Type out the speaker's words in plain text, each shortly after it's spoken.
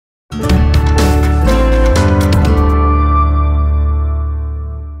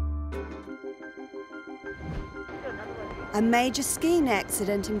A major skiing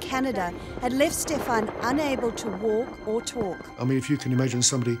accident in Canada had left Stefan unable to walk or talk. I mean, if you can imagine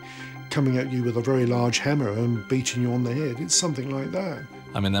somebody coming at you with a very large hammer and beating you on the head, it's something like that.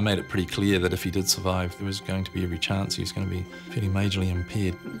 I mean, they made it pretty clear that if he did survive, there was going to be every chance he was going to be fairly majorly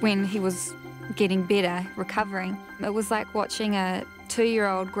impaired. When he was getting better, recovering, it was like watching a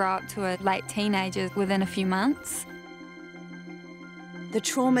 2-year-old grow up to a late teenager within a few months. The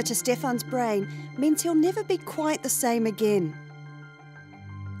trauma to Stefan's brain means he'll never be quite the same again.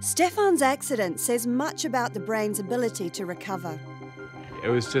 Stefan's accident says much about the brain's ability to recover. It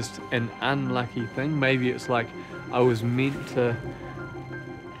was just an unlucky thing. Maybe it's like I was meant to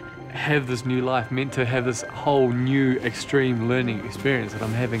have this new life, meant to have this whole new extreme learning experience that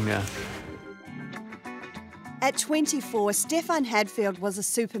I'm having now. At 24, Stefan Hadfield was a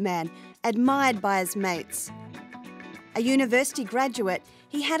superman, admired by his mates. A university graduate,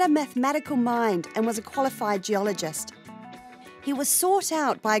 he had a mathematical mind and was a qualified geologist. He was sought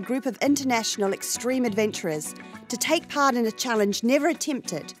out by a group of international extreme adventurers to take part in a challenge never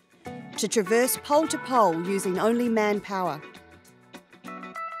attempted, to traverse pole to pole using only manpower.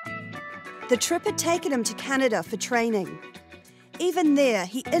 The trip had taken him to Canada for training. Even there,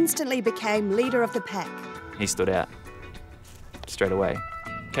 he instantly became leader of the pack. He stood out straight away.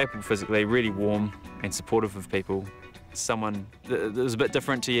 Capable physically, really warm and supportive of people. Someone that was a bit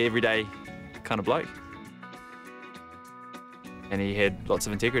different to your everyday kind of bloke. And he had lots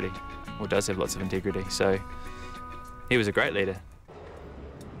of integrity, or does have lots of integrity, so he was a great leader.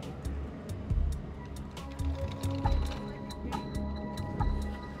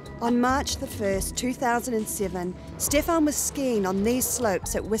 On March the 1st, 2007, Stefan was skiing on these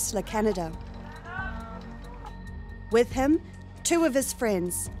slopes at Whistler, Canada. With him, 2 of his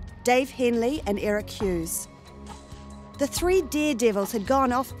friends, Dave Henley and Eric Hughes. The 3 daredevils had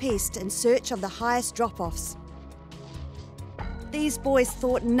gone off-piste in search of the highest drop-offs. These boys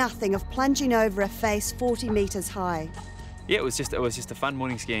thought nothing of plunging over a face 40 metres high. Yeah, it was just a fun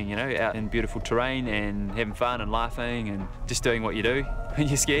morning skiing, you know, out in beautiful terrain and having fun and laughing and just doing what you do when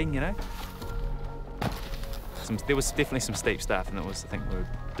you're skiing, you know. There was definitely some steep stuff, and I think we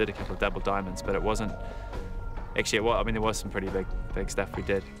did a couple of double diamonds, but it wasn't. Actually, I mean, there was some pretty big stuff we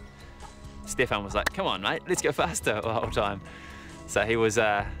did. Stefan was like, "Come on, mate, let's go faster," the whole time. So he was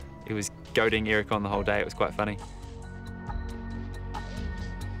goading Eric on the whole day. It was quite funny.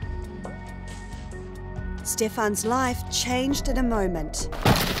 Stefan's life changed in a moment.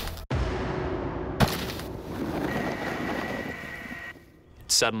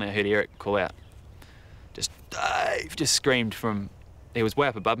 Suddenly I heard Eric call out, just Dave, just screamed from, he was way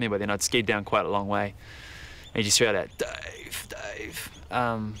up above me, but then I'd skied down quite a long way. And he just shouted out, "Dave, Dave,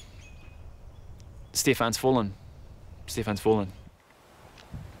 Stefan's fallen, Stefan's fallen."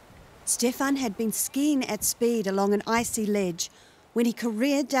 Stefan had been skiing at speed along an icy ledge when he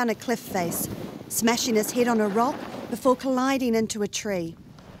careered down a cliff face, smashing his head on a rock before colliding into a tree.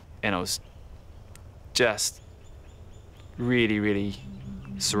 And it was just really, really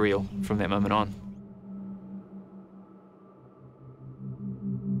surreal from that moment on.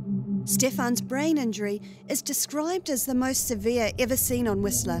 Stefan's brain injury is described as the most severe ever seen on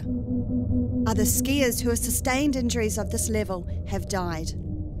Whistler. Other skiers who have sustained injuries of this level have died.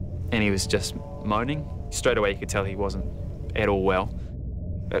 And he was just moaning. Straight away you could tell he wasn't at all well.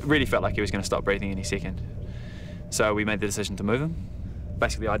 It really felt like he was going to stop breathing any second. So we made the decision to move him.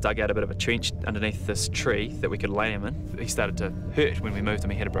 Basically, I dug out a bit of a trench underneath this tree that we could lay him in. He started to hurt when we moved him.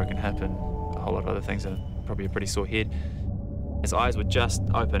 He had a broken hip and a whole lot of other things, and probably a pretty sore head. His eyes were just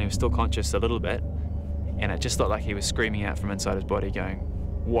open. He was still conscious a little bit, and it just looked like he was screaming out from inside his body, going,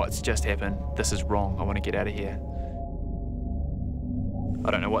 "What's just happened? This is wrong. I want to get out of here." I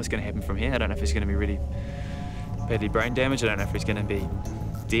don't know what's going to happen from here. I don't know if he's going to be really badly brain damaged. I don't know if he's going to be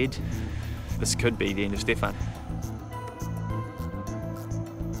dead. This could be the end of Stefan.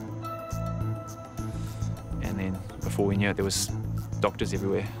 And then before we knew it, there was doctors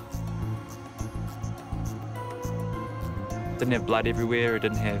everywhere. Didn't have blood everywhere, or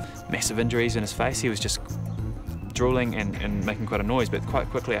didn't have massive injuries in his face. He was just drooling and making quite a noise, but quite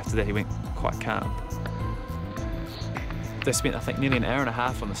quickly after that he went quite calm. They spent, I think, nearly an hour and a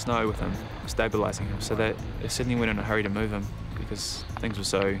half on the snow with him, stabilising him, so they suddenly went in a hurry to move him because things were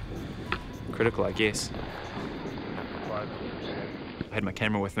so critical, I guess. I had my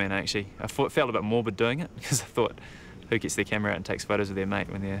camera with me, and I felt a bit morbid doing it because I thought, who gets their camera out and takes photos of their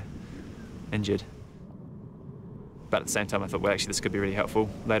mate when they're injured? But at the same time I thought, well, actually this could be really helpful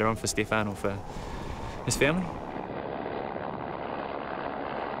later on for Stefan or for his family.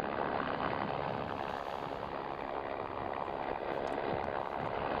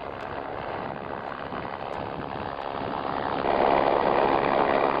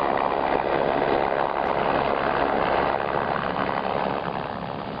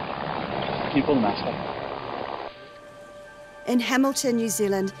 Can you pull the mask up? In Hamilton, New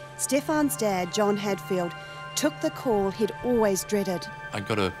Zealand, Stefan's dad, John Hadfield, took the call he'd always dreaded. I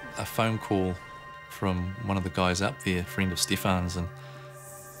got a phone call from one of the guys up there, a friend of Stefan's, and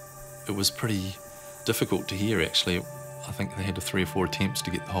it was pretty difficult to hear, actually. I think they had 3 or 4 attempts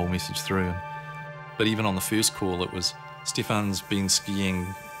to get the whole message through. But even on the first call, it was, Stefan's been skiing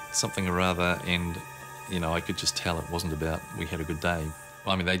something or other, and, you know, I could just tell it wasn't about we had a good day.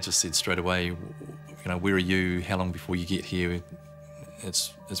 I mean, they just said straight away, you know, where are you? How long before you get here?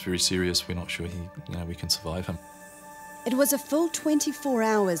 It's very serious. We're not sure we can survive him. It was a full 24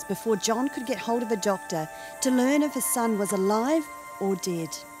 hours before John could get hold of a doctor to learn if his son was alive or dead.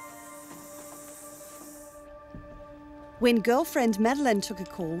 When girlfriend Madeline took a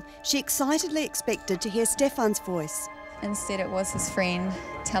call, she excitedly expected to hear Stefan's voice. Instead, it was his friend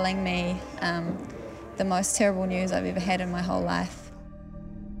telling me the most terrible news I've ever had in my whole life.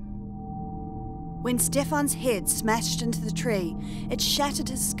 When Stefan's head smashed into the tree, it shattered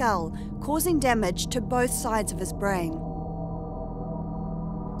his skull, causing damage to both sides of his brain.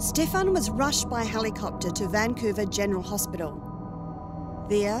 Stefan was rushed by helicopter to Vancouver General Hospital.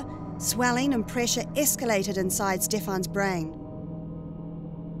 There, swelling and pressure escalated inside Stefan's brain.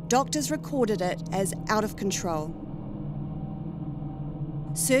 Doctors recorded it as out of control.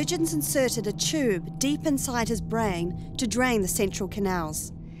 Surgeons inserted a tube deep inside his brain to drain the central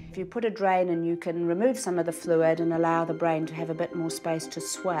canals. If you put a drain in, you can remove some of the fluid and allow the brain to have a bit more space to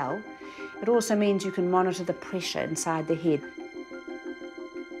swell. It also means you can monitor the pressure inside the head.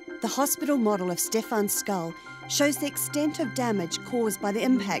 The hospital model of Stefan's skull shows the extent of damage caused by the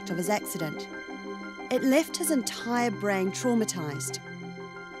impact of his accident. It left his entire brain traumatised.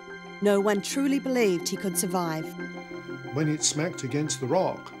 No one truly believed he could survive. When it smacked against the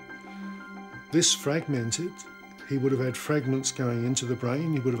rock, this fragmented. He would have had fragments going into the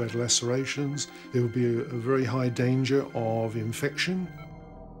brain, he would have had lacerations, there would be a very high danger of infection.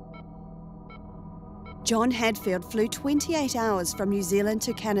 John Hadfield flew 28 hours from New Zealand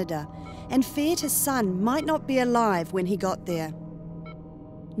to Canada and feared his son might not be alive when he got there.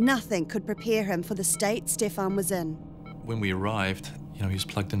 Nothing could prepare him for the state Stefan was in. When we arrived, he was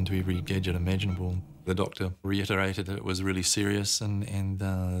plugged into every gadget imaginable. The doctor reiterated that it was really serious and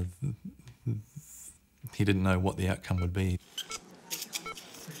he didn't know what the outcome would be.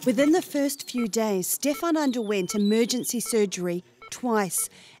 Within the first few days, Stefan underwent emergency surgery twice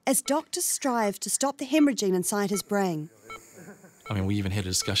as doctors strived to stop the hemorrhaging inside his brain. I mean, we even had a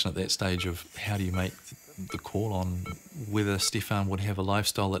discussion at that stage of how do you make the call on whether Stefan would have a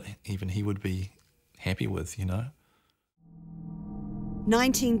lifestyle that even he would be happy with,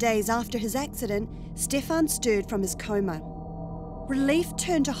 19 days after his accident, Stefan stirred from his coma. Relief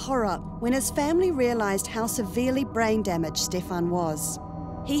turned to horror when his family realised how severely brain damaged Stefan was.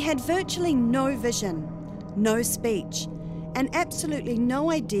 He had virtually no vision, no speech, and absolutely no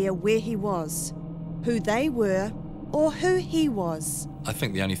idea where he was, who they were, or who he was. I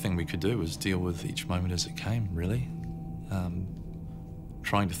think the only thing we could do was deal with each moment as it came, really.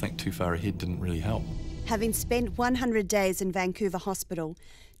 Trying to think too far ahead didn't really help. Having spent 100 days in Vancouver Hospital,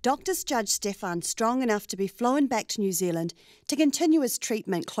 doctors judged Stefan strong enough to be flown back to New Zealand to continue his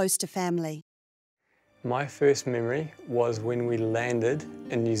treatment close to family. My first memory was when we landed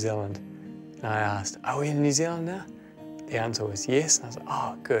in New Zealand. And I asked, are we in New Zealand now? The answer was yes, and I was like,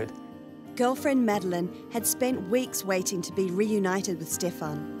 oh, good. Girlfriend Madeline had spent weeks waiting to be reunited with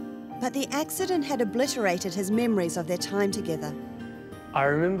Stefan, but the accident had obliterated his memories of their time together. I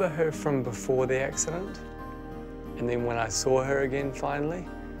remember her from before the accident, and then when I saw her again finally,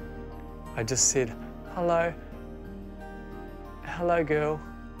 I just said, hello, hello girl.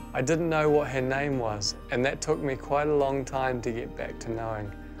 I didn't know what her name was, and that took me quite a long time to get back to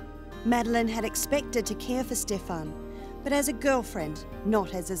knowing. Madeline had expected to care for Stefan, but as a girlfriend,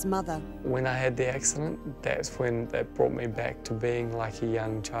 not as his mother. When I had the accident, that's when that brought me back to being like a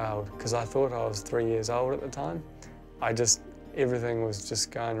young child, because I thought I was 3 years old at the time. Everything was just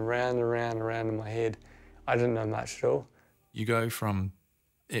going round and round and round in my head. I didn't know much at all. You go from,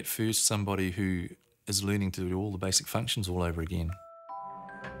 at first, somebody who is learning to do all the basic functions all over again.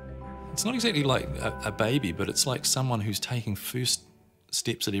 It's not exactly like a baby, but it's like someone who's taking first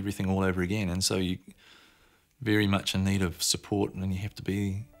steps at everything all over again, and so you're very much in need of support, and you have to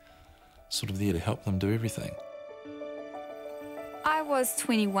be sort of there to help them do everything. I was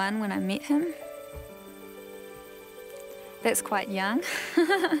 21 when I met him. That's quite young.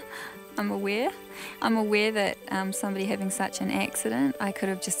 I'm aware that somebody having such an accident, I could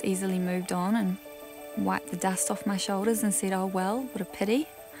have just easily moved on and wiped the dust off my shoulders and said, oh well, what a pity.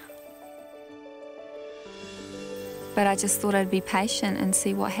 But I just thought I'd be patient and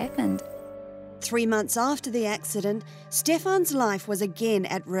see what happened. 3 months after the accident, Stefan's life was again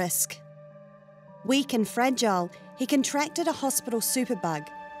at risk. Weak and fragile, he contracted a hospital superbug.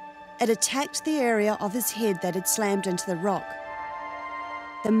 It attacked the area of his head that had slammed into the rock.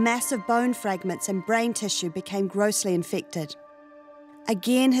 The massive bone fragments and brain tissue became grossly infected.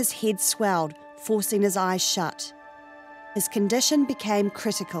 Again, his head swelled, forcing his eyes shut. His condition became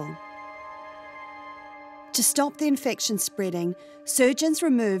critical. To stop the infection spreading, surgeons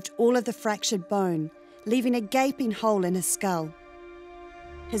removed all of the fractured bone, leaving a gaping hole in his skull.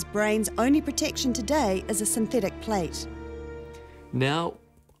 His brain's only protection today is a synthetic plate. Now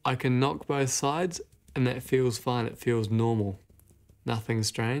I can knock both sides and that feels fine, it feels normal. Nothing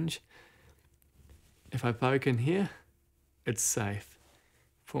strange. If I poke in here, it's safe.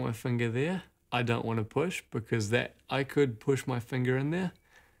 Put my finger there, I don't want to push because I could push my finger in there.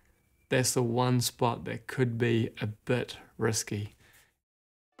 That's the one spot that could be a bit risky.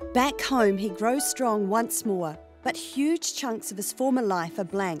 Back home, he grows strong once more, but huge chunks of his former life are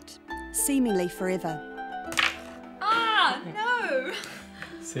blanked, seemingly forever. Ah, no!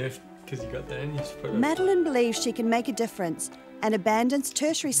 See, because you got that in, you should put it. Madeline believes she can make a difference and abandons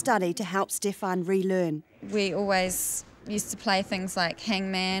tertiary study to help Stefan relearn. We always used to play things like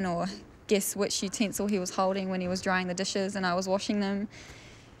hangman or guess which utensil he was holding when he was drying the dishes and I was washing them.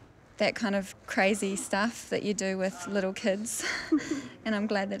 That kind of crazy stuff that you do with little kids. And I'm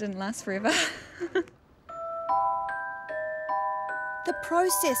glad that didn't last forever. The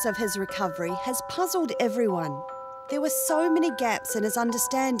process of his recovery has puzzled everyone. There were so many gaps in his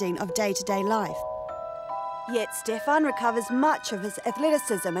understanding of day-to-day life. Yet Stefan recovers much of his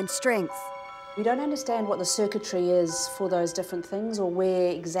athleticism and strength. We don't understand what the circuitry is for those different things or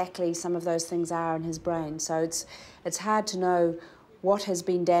where exactly some of those things are in his brain. So it's hard to know what has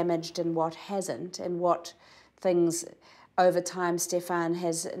been damaged and what hasn't, and what things over time Stefan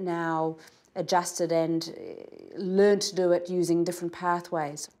has now adjusted and learned to do it using different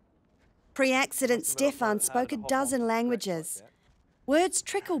pathways. Pre-accident, Stefan spoke a dozen languages. Words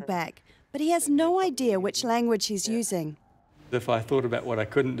trickle back, but he has no idea which language he's using. If I thought about what I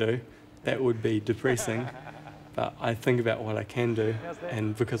couldn't do, that would be depressing. But I think about what I can do,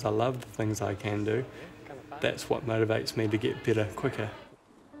 and because I love the things I can do, that's what motivates me to get better quicker.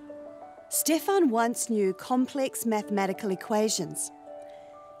 Stefan once knew complex mathematical equations.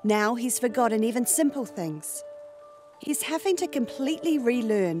 Now he's forgotten even simple things. He's having to completely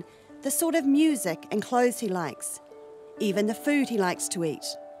relearn the sort of music and clothes he likes, even the food he likes to eat.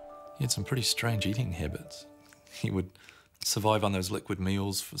 He had some pretty strange eating habits. He would survive on those liquid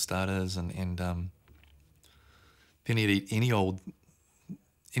meals for starters, and then he'd eat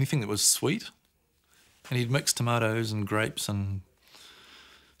anything that was sweet. And he'd mix tomatoes and grapes and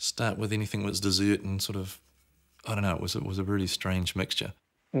start with anything that was dessert and sort of, I don't know, it was a really strange mixture.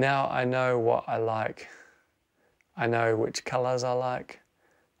 Now I know what I like. I know which colours I like.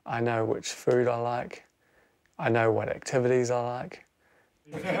 I know which food I like. I know what activities I like.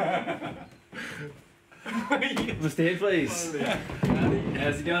 Mr. Head, please.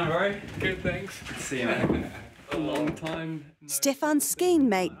 How's it going, bro? Good, thanks. Good to see you, man. A long time. Stefan's skiing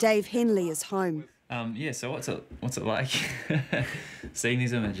mate Dave Henley is home. Yeah, so what's it like seeing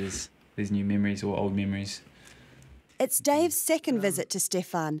these images, these new memories or old memories? It's Dave's second visit to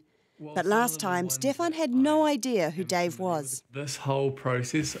Stefan, but last time Stefan had no idea who Dave was. This whole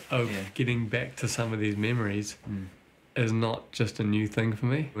process of getting back to some of these memories is not just a new thing for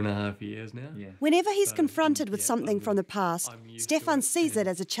me. 2.5 years now. Yeah. Whenever he's confronted with something from the past, Stefan sees it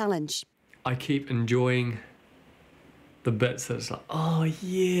as a challenge. I keep enjoying the bits that's like, oh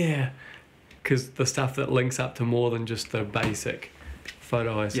yeah, because the stuff that links up to more than just the basic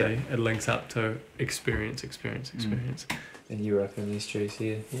photo I see, it links up to experience. And you were up in these trees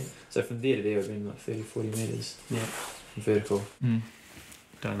here. Yeah. So from there to there, it would have been like 30, 40 metres. Yeah. Vertical.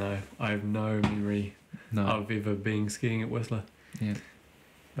 Don't know. I have no memory of ever being skiing at Whistler. Yeah.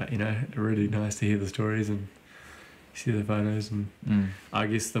 But, you know, really nice to hear the stories and see the photos. And I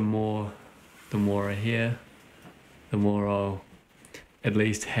guess the more I hear, the more I'll at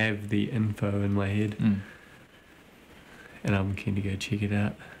least have the info in my head. And I'm keen to go check it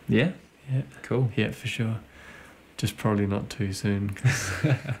out. Yeah? Yeah. Cool. Yeah, for sure. Just probably not too soon.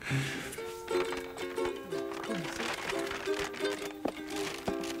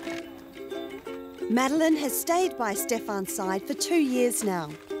 Madeline has stayed by Stefan's side for 2 years now.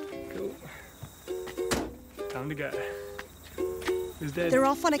 Cool. Time to go. Who's Dad? They're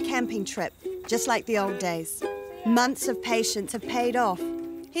off on a camping trip, just like the old days. Months of patience have paid off.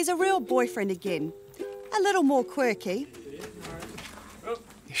 He's a real boyfriend again. A little more quirky.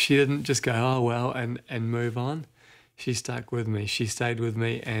 She didn't just go, oh well, and move on. She stuck with me. She stayed with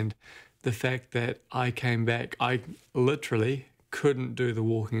me, and the fact that I came back, I literally couldn't do the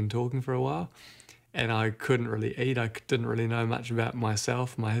walking and talking for a while, and I couldn't really eat. I didn't really know much about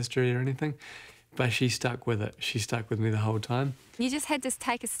myself, my history or anything, but she stuck with it. She stuck with me the whole time. You just had to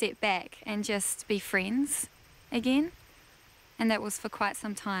take a step back and just be friends again, and that was for quite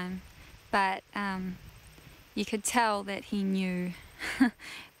some time. But you could tell that he knew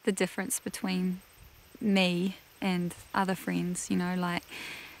the difference between me and other friends, you know, like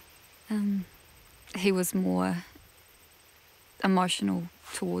he was more emotional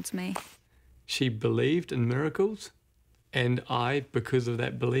towards me. She believed in miracles, and I, because of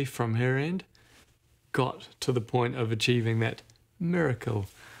that belief from her end, got to the point of achieving that miracle,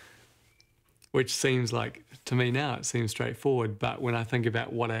 which seems like, to me now, it seems straightforward, but when I think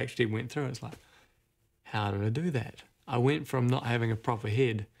about what I actually went through, it's like, how did I do that? I went from not having a proper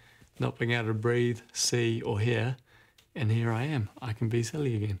head, not being able to breathe, see or hear, and here I am. I can be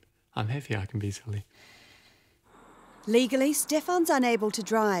silly again. I'm happy I can be silly. Legally, Stefan's unable to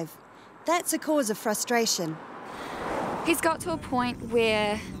drive. That's a cause of frustration. He's got to a point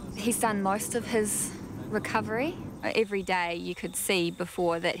where he's done most of his recovery. Every day you could see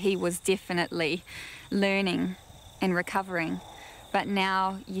before that he was definitely learning and recovering. But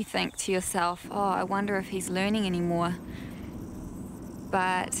now you think to yourself, oh, I wonder if he's learning anymore.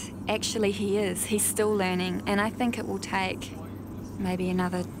 But actually he is. He's still learning, and I think it will take maybe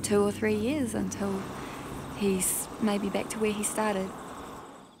another 2 or 3 years until he's maybe back to where he started.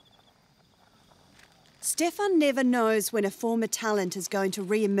 Stefan never knows when a former talent is going to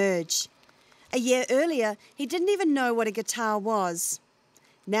re-emerge. A year earlier, he didn't even know what a guitar was.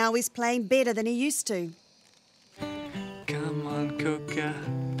 Now he's playing better than he used to. Come on, cooker,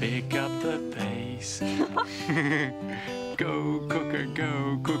 pick up the pace. Go, cooker,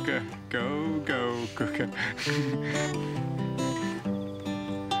 go, cooker, go, go, cooker.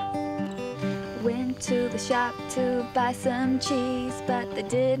 Went to the shop to buy some cheese, but they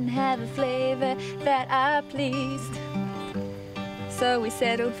didn't have a flavour that I pleased. So we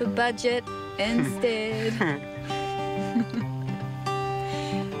settled for budget instead.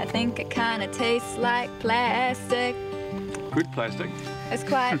 I think it kind of tastes like plastic. Good plastic. It's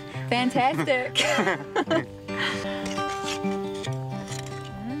quite fantastic.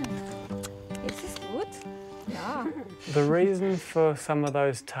 Is this good? Yeah. The reason for some of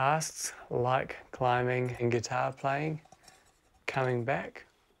those tasks, like climbing and guitar playing, coming back,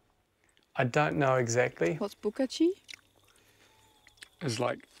 I don't know exactly. What's bukachi? It's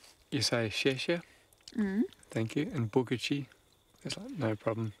like you say shesha, thank you, and bukachi, it's like no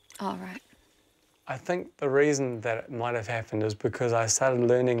problem. All right. I think the reason that it might have happened is because I started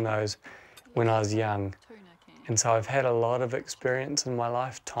learning those when I was young. And so I've had a lot of experience in my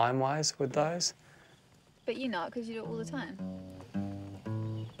life, time-wise, with those. But you know it because you do it all the time.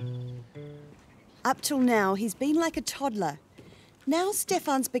 Up till now, he's been like a toddler. Now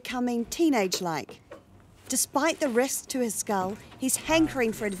Stefan's becoming teenage-like. Despite the risk to his skull, he's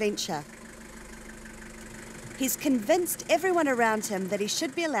hankering for adventure. He's convinced everyone around him that he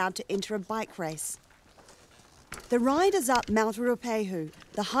should be allowed to enter a bike race. The ride is up Mount Ruapehu,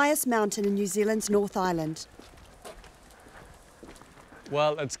 the highest mountain in New Zealand's North Island.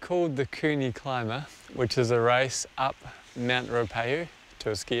 Well, it's called the Cooney Climber, which is a race up Mount Ruapehu to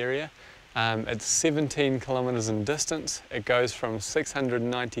a ski area. It's 17 kilometres in distance. It goes from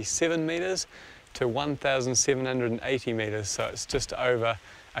 697 metres to 1,780 metres, so it's just over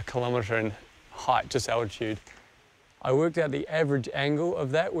a kilometre in height, just altitude. I worked out the average angle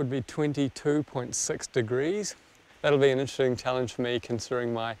of that would be 22.6 degrees. That'll be an interesting challenge for me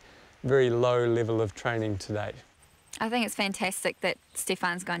considering my very low level of training to date. I think it's fantastic that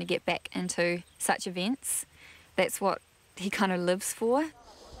Stefan's going to get back into such events. That's what he kind of lives for.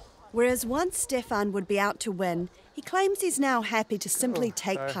 Whereas once Stefan would be out to win, he claims he's now happy to simply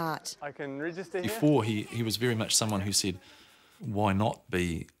take part. I can register here? Before, he was very much someone who said, why not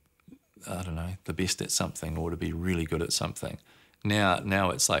be, I don't know, the best at something or to be really good at something. Now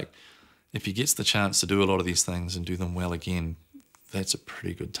it's like, if he gets the chance to do a lot of these things and do them well again, that's a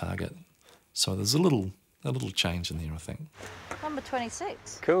pretty good target. So there's a little change in there, I think. Number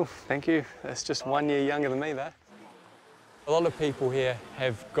 26. Cool, thank you. That's just 1 year younger than me there. A lot of people here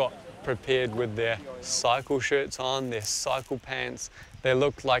have got prepared with their cycle shirts on, their cycle pants. They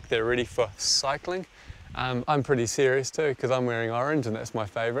look like they're ready for cycling. I'm pretty serious too because I'm wearing orange and that's my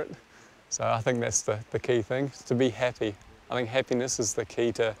favourite. So I think that's the key thing, to be happy. I think happiness is the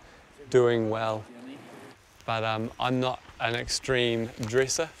key to doing well. But I'm not an extreme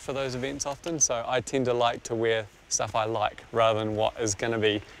dresser for those events often, so I tend to like to wear stuff I like rather than what is going to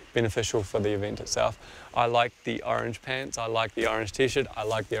be beneficial for the event itself. I like the orange pants, I like the orange t-shirt, I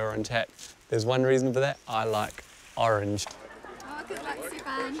like the orange hat. There's one reason for that, I like orange. Oh, good luck,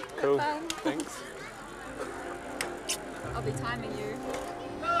 Stefan. Cool, Have fun. thanks. I'll be timing you.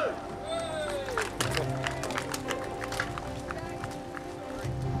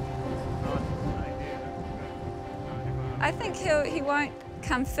 I think he won't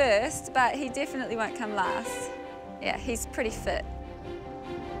come first, but he definitely won't come last. Yeah, he's pretty fit.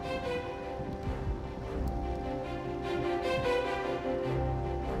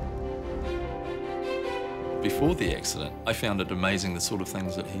 Before the accident, I found it amazing the sort of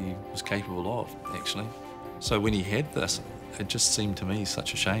things that he was capable of, actually. So when he had this, it just seemed to me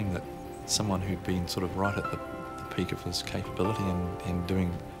such a shame that someone who'd been sort of right at the peak of his capability and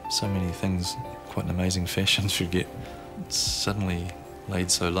doing so many things quite an amazing fashion should get suddenly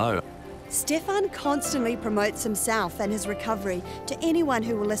laid so low. Stefan constantly promotes himself and his recovery to anyone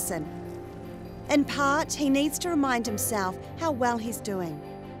who will listen. In part, he needs to remind himself how well he's doing.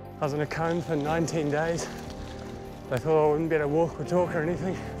 I was in a coma for 19 days. They thought I wouldn't be able to walk or talk or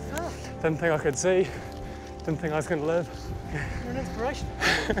anything. Oh. Didn't think I could see. Didn't think I was going to live. You're an inspiration.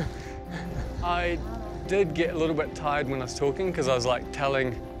 I did get a little bit tired when I was talking because I was like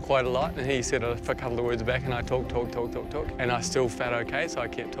telling quite a lot, and he said a couple of words back and I talk, and I still felt okay, so I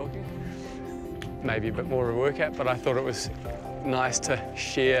kept talking. Maybe a bit more of a workout, but I thought it was nice to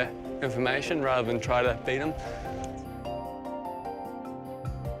share information rather than try to beat him.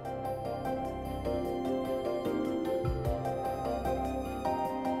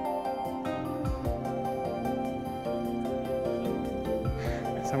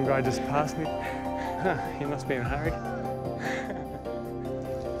 Some guy just passed me. Huh, he must be in a hurry.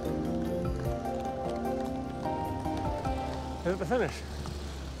 Is it the finish?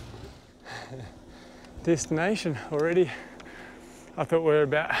 Destination already. I thought we were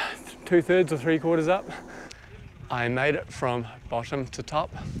about 2/3 or 3/4 up. I made it from bottom to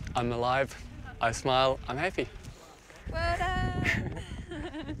top. I'm alive. I smile. I'm happy. Well done.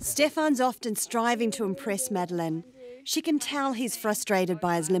 Stefan's often striving to impress Madeline. She can tell he's frustrated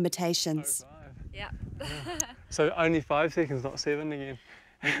by his limitations. Yeah. So only 5 seconds, not 7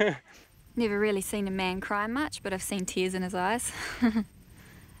 again. Never really seen a man cry much, but I've seen tears in his eyes.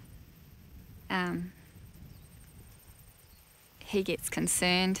 He gets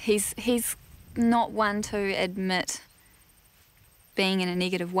concerned. He's not one to admit being in a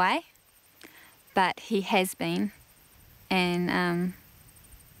negative way, but he has been, and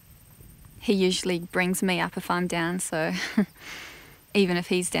he usually brings me up if I'm down, so even if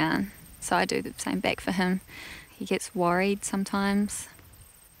he's down. So I do the same back for him. He gets worried sometimes,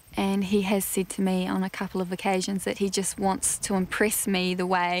 and he has said to me on a couple of occasions that he just wants to impress me the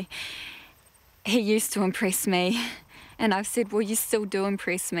way he used to impress me. And I've said, well, you still do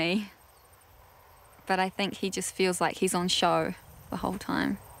impress me. But I think he just feels like he's on show the whole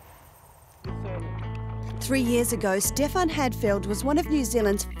time. 3 years ago, Stefan Hadfield was one of New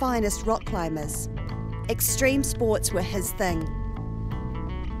Zealand's finest rock climbers. Extreme sports were his thing.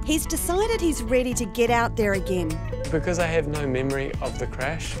 He's decided he's ready to get out there again. Because I have no memory of the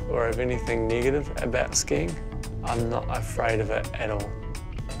crash or of anything negative about skiing, I'm not afraid of it at all.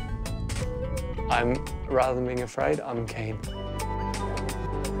 Rather than being afraid, I'm keen.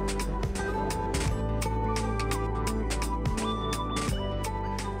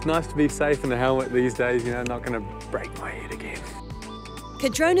 It's nice to be safe in a helmet these days, you know, not going to break my head again.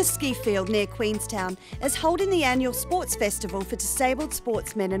 Cadrona Ski Field near Queenstown is holding the annual sports festival for disabled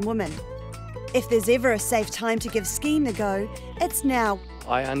sportsmen and women. If there's ever a safe time to give skiing a go, it's now.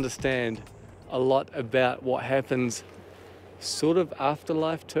 I understand a lot about what happens sort of after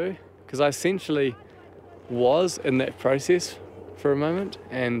life too, because I essentially was in that process for a moment,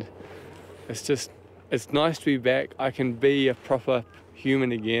 and it's nice to be back. I can be a proper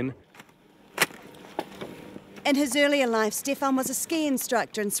human again. In his earlier life, Stefan was a ski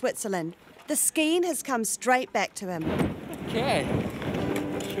instructor in Switzerland. The skiing has come straight back to him. Okay.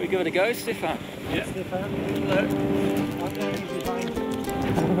 Should we give it a go, Stefan? Yeah. Stefan,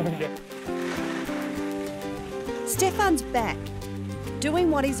 Stefan's back,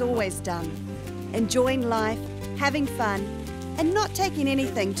 doing what he's always done, enjoying life, having fun, and not taking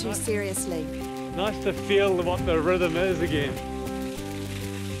anything too seriously. Nice to feel what the rhythm is again.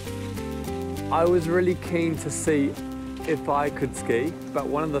 I was really keen to see if I could ski, but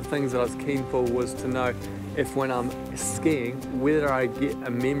one of the things that I was keen for was to know if when I'm skiing, whether I get a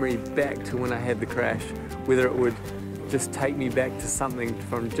memory back to when I had the crash, whether it would just take me back to something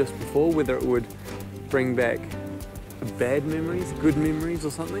from just before, whether it would bring back bad memories, good memories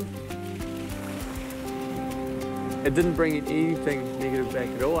or something. It didn't bring anything negative back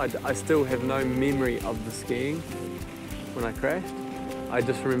at all. I still have no memory of the skiing when I crashed. I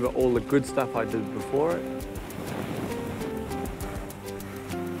just remember all the good stuff I did before it.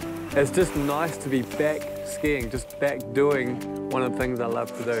 It's just nice to be back skiing, just back doing one of the things I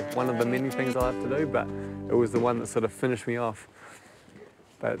love to do, one of the many things I love to do, but it was the one that sort of finished me off.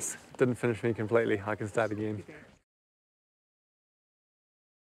 But it didn't finish me completely. I can start again.